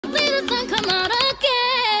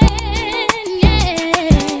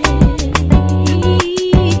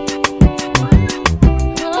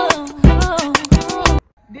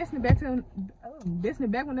this in the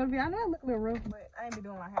back whenever I know I look a little rough, but I ain't be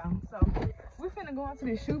doing my hair. So we finna go into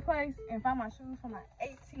this shoe place and find my shoes for my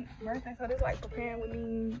 18th birthday. So this like preparing with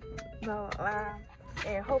me, blah, blah, blah.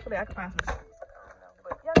 And hopefully I can find some shoes. I don't know,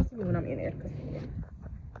 but y'all see me when I'm in there.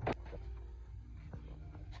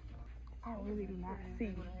 I really do not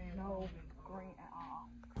see no green at all.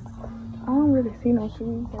 I don't really see no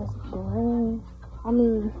shoes that's green. I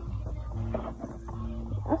mean,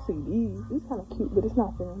 I see these. These kind of cute, but it's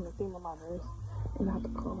not fitting the theme of my dress and not the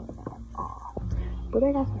color at all. But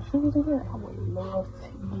they got some shoes in here. I would love to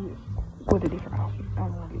get with a different outfit. I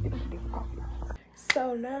don't want to get a different outfit.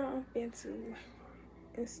 So now I'm going to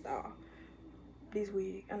install this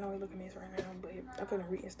wig. I know we look a mess right now, but I'm going to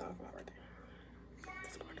reinstall for my birthday.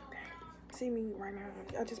 See me right now,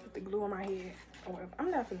 I just put the glue on my head or whatever. I'm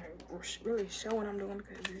not gonna really show what I'm doing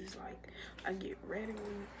because it's like I get ready.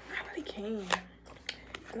 I really can.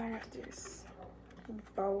 And I got this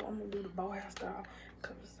bow. I'm gonna do the bow hairstyle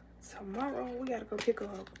because tomorrow we gotta go pick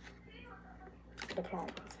up the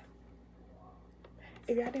diplomas.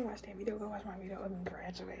 If y'all didn't watch that video, go watch my video of me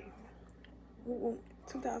graduating.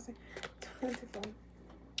 2024.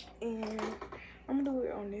 And I'm gonna do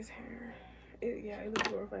it on this hair. Yeah, it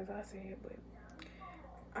looks rough as I said, but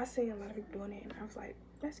I seen a lot of people doing it and I was like,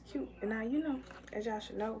 that's cute. And now, you know, as y'all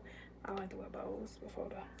should know, I like to wear bows before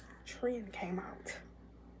the trend came out.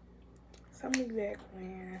 So I'm gonna be back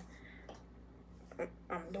when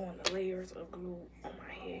I'm doing the layers of glue on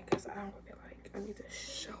my head because I don't feel like I need to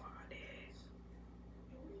show all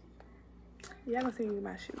that. Y'all gonna see me with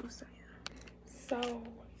my shoes, so yeah. So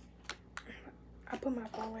I put my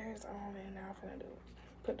four layers on and now I'm gonna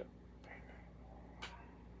put the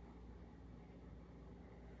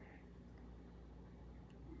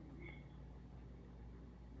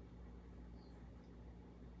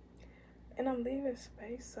and I'm leaving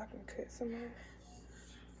space so I can cut some off.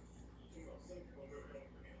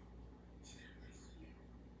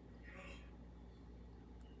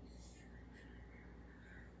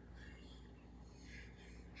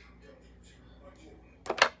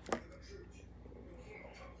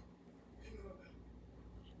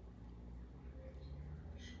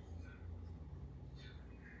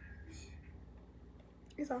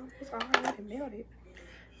 It's already melted.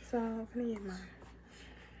 So I'm gonna get mine.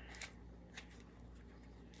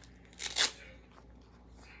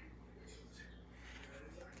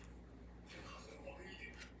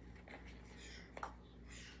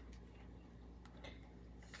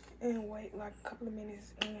 And wait like a couple of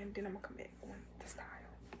minutes and then I'm gonna come back on the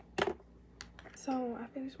style. So I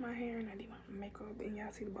finished my hair and I did my makeup and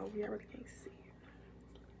y'all see the bow. Y'all really can't see it.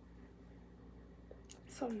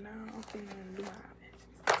 So now I'm gonna do my eyelash.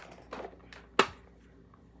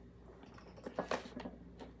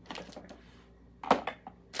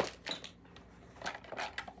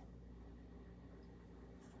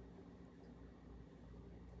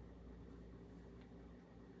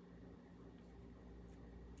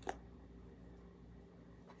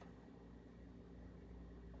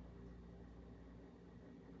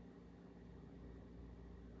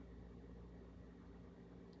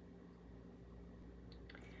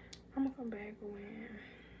 I'm gonna come back when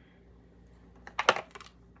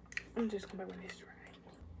I'm just come back when it's dry.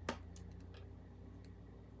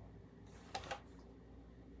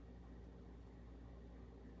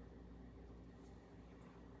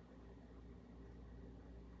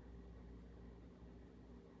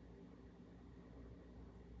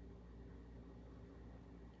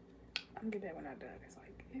 I'm gonna get that when I'm done. It's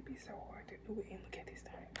like it'd be so hard to do it and look at this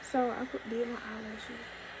time. So I did my eyelashes.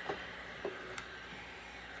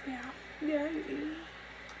 Yeah,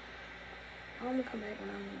 I'm gonna come back when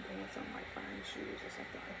I'm doing something like finding shoes or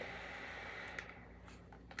something like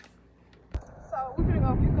that. So we're gonna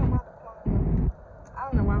go pick up my diploma. I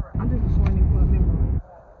don't know why I'm just showing it for a memory.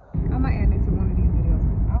 I might add it to one of these videos.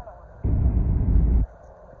 I don't know.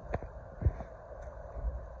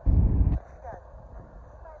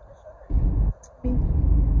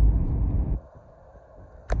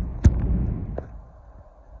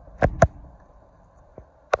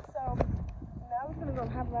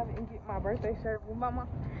 And get my birthday shirt with mama.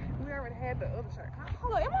 We already had the other shirt.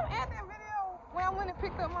 Hold on, am I at that video when I went and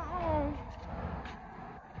picked up my thing?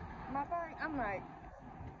 I'm like,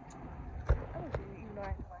 I'm gonna even though I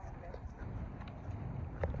ain't gonna have that.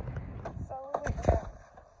 So we went and got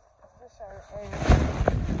this shirt and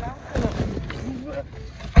now I'm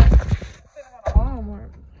sitting at Walmart.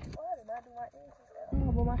 Oh, I did not do my edges at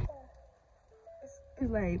all, but my hair.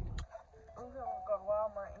 It's like I'm gonna go to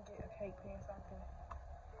Walmart and get a cake pan something.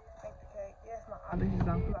 Make the cake. Yes, my eyelashes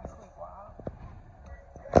on because I sleep wild.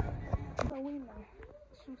 So we in the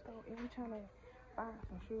shoe store and we trying to find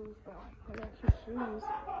some shoes, but like I got cute shoes.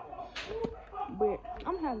 But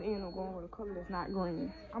I'm gonna have to end up going with a color that's not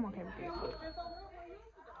green. I'm okay with this.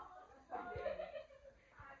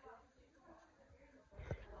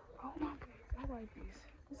 Oh my goodness, I like this.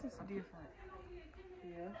 This is different.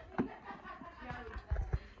 Yeah.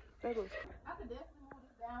 That looks.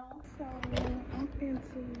 So I'm finna.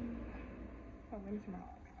 Oh, let me turn my.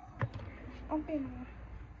 I'm finna.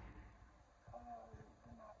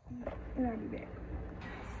 And I'll be back.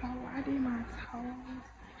 So I did my toes,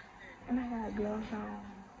 and I got gloves on.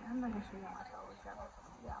 I'm not gonna show y'all my toes.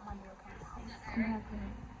 Y'all my nail came out. I'm not gonna,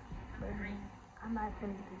 baby. I'm not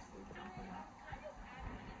gonna get this shit.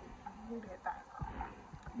 I'm gonna do that thing on.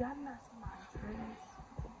 Y'all not see my dress,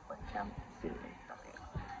 but y'all see it.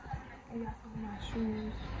 And y'all see my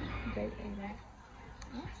shoes. They ain't that.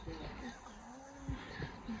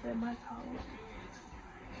 But my toes.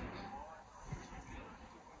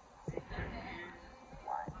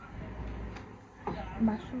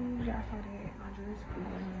 My shoes, y'all saw that. My dress is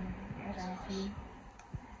green, as y'all see.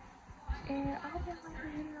 And I hope y'all like the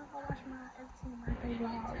video. Go watch my 18th birthday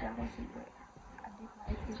vlog. Y'all gonna see what I did for my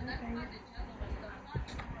 18th birthday.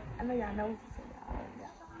 I know y'all know what to say, y'all.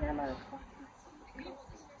 Y'all know the clock.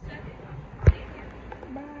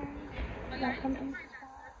 Bye. Y'all come in.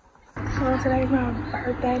 So today's my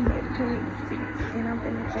birthday, May 26th, and I'm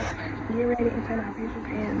gonna get ready and take my pictures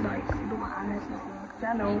and like do my eyelashes again. Cause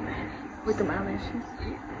y'all know with the eyelashes,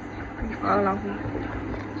 pretty falling off me.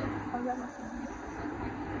 So y'all gonna see me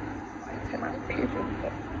like take my pictures.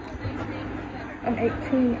 I'm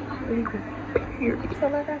 18, really good. Period. So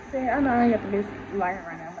like I said, I know I ain't got the best lighting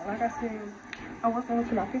right now, but like I said, I was gonna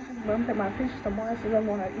take my pictures, but I'm taking my pictures tomorrow since I'm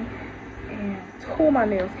gonna eat, and two of my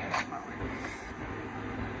nails came out.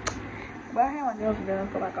 But I had my nails done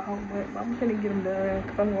for like a whole month, but I'm gonna get them done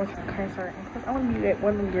because I'm going to a concert. And because I want to be that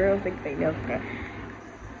one of them girls that get their nails done.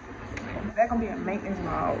 That's gonna be a maintenance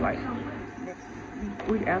vlog, like next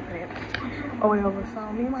week after that or whatever. So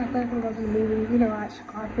me and my friends gonna go to the movie, you know, watch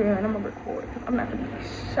Garfield, and I'm gonna record because I'm not gonna be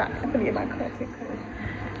shot. I'm gonna get my content because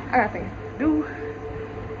I got things to do.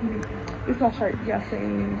 This is my shirt, y'all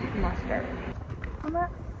seen my skirt. I'm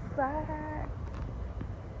outside.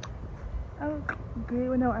 I look good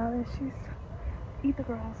with no eyelashes. Eat the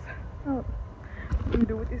girls. Oh, what do we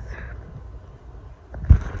do with this?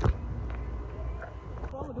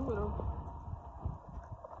 What I'm gonna do with them?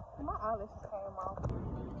 My eyelashes came off.